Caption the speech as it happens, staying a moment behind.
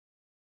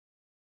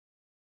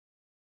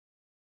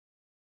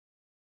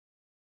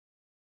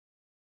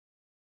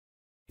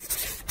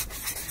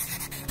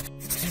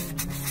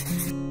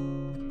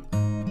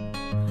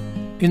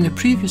In the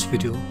previous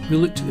video, we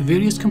looked at the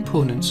various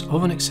components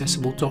of an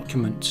accessible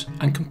document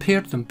and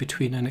compared them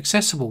between an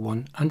accessible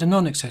one and a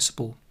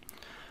non-accessible.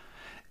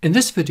 In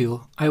this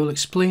video, I will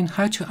explain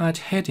how to add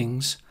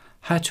headings,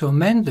 how to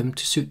amend them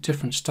to suit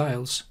different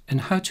styles,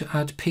 and how to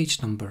add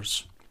page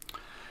numbers.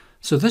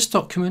 So this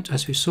document,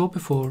 as we saw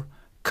before,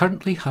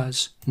 currently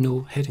has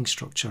no heading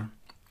structure.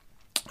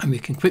 And we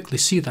can quickly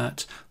see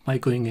that by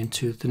going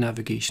into the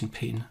navigation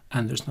pane,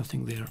 and there's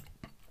nothing there.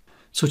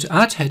 So to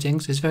add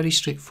headings is very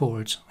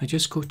straightforward. I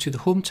just go to the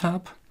Home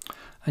tab,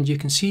 and you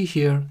can see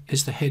here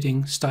is the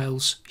heading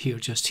styles here,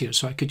 just here.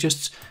 So I could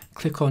just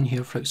click on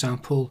here, for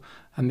example,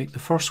 and make the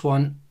first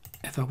one,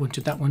 if I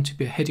wanted that one to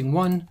be a heading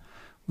 1,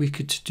 we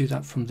could do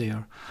that from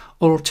there.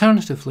 Or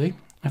alternatively,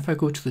 if I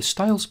go to the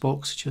styles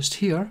box just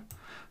here,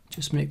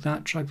 just make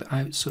that, drag that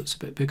out so it's a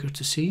bit bigger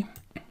to see.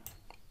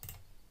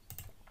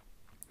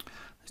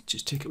 Let's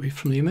just take it away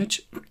from the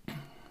image.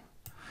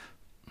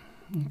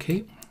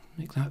 Okay.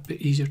 Make that a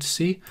bit easier to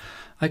see.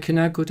 I can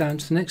now go down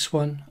to the next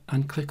one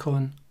and click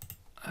on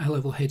a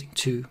level heading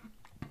 2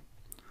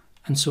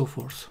 and so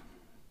forth.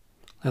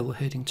 Level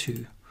heading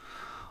 2.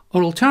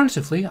 Or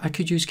alternatively, I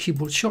could use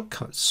keyboard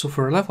shortcuts. So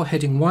for a level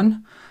heading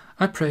 1,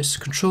 I press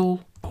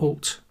Control,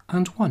 Alt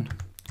and 1.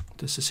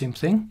 Does the same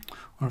thing.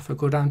 Or if I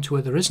go down to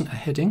where there isn't a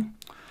heading,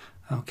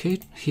 okay,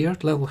 here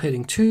level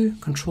heading 2,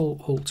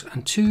 Control, Alt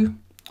and 2.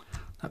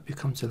 That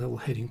becomes a level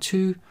heading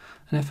 2.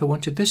 And if I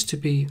wanted this to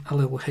be a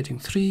level heading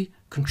 3,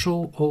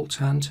 Control, Alt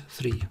and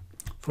 3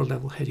 for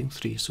level heading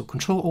 3. So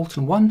Control, Alt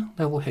and 1,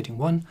 level heading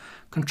 1,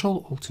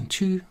 Control, Alt and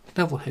 2,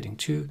 level heading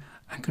 2,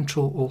 and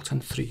Control, Alt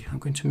and 3. I'm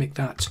going to make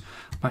that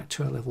back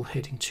to a level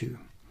heading 2.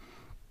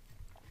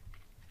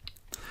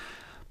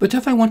 But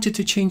if I wanted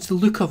to change the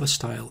look of a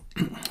style,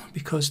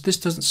 because this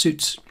doesn't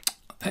suit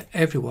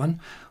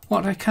everyone,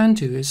 what I can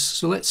do is,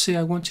 so let's say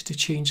I wanted to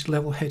change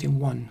level heading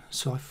 1.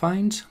 So I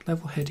find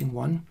level heading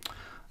 1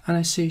 and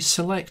I say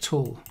select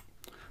all.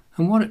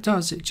 And what it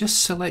does, it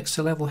just selects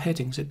the level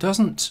headings. It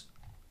doesn't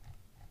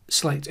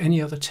select any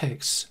other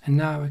text. And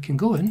now I can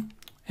go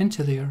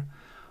into there,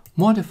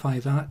 modify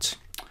that,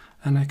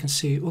 and I can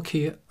say,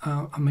 okay,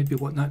 I maybe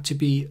want that to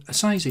be a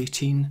size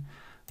 18,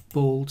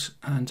 bold,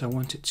 and I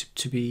want it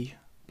to be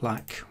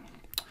black.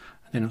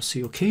 And then I'll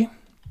say okay.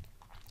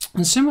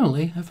 And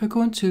similarly, if I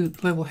go into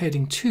level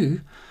heading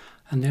 2,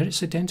 and there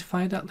it's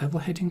identified that level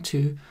heading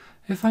 2,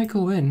 if I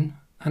go in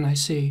and I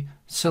say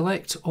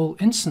select all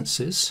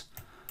instances,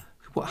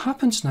 what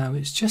happens now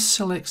is just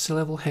selects the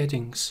level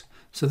headings.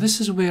 So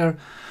this is where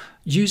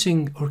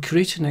using or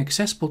creating an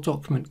accessible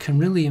document can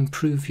really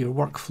improve your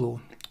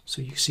workflow.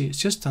 So you see it's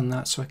just done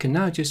that. So I can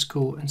now just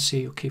go and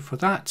say, okay, for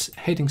that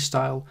heading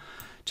style,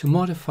 to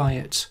modify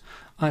it,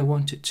 I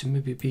want it to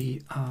maybe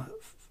be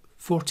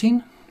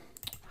 14.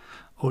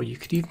 Or you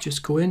could even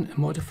just go in and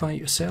modify it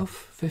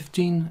yourself,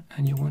 15,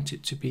 and you want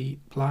it to be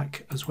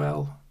black as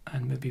well,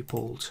 and maybe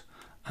bold,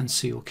 and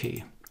say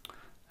OK.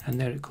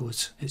 And there it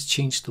goes. It's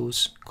changed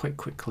those quite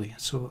quickly.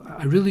 So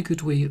a really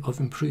good way of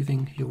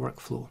improving your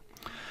workflow.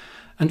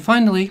 And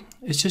finally,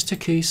 it's just a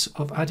case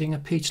of adding a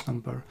page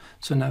number.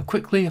 So now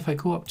quickly, if I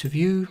go up to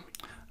View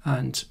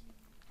and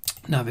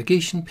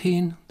Navigation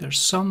pane, there's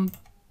some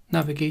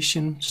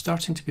navigation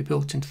starting to be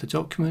built into the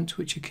document,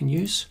 which you can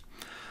use.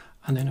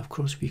 And then, of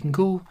course, we can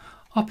go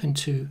up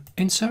into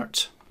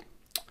Insert,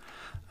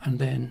 and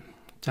then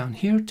down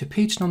here to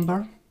Page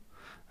Number.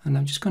 And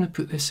I'm just going to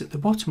put this at the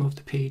bottom of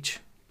the page,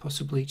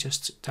 possibly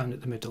just down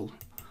at the middle.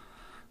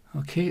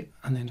 Okay,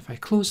 and then if I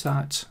close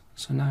that,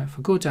 so now if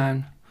I go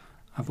down,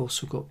 I've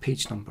also got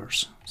page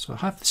numbers. So I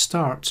have the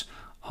start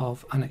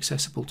of an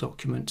accessible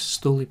document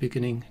slowly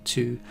beginning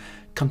to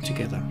come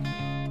together.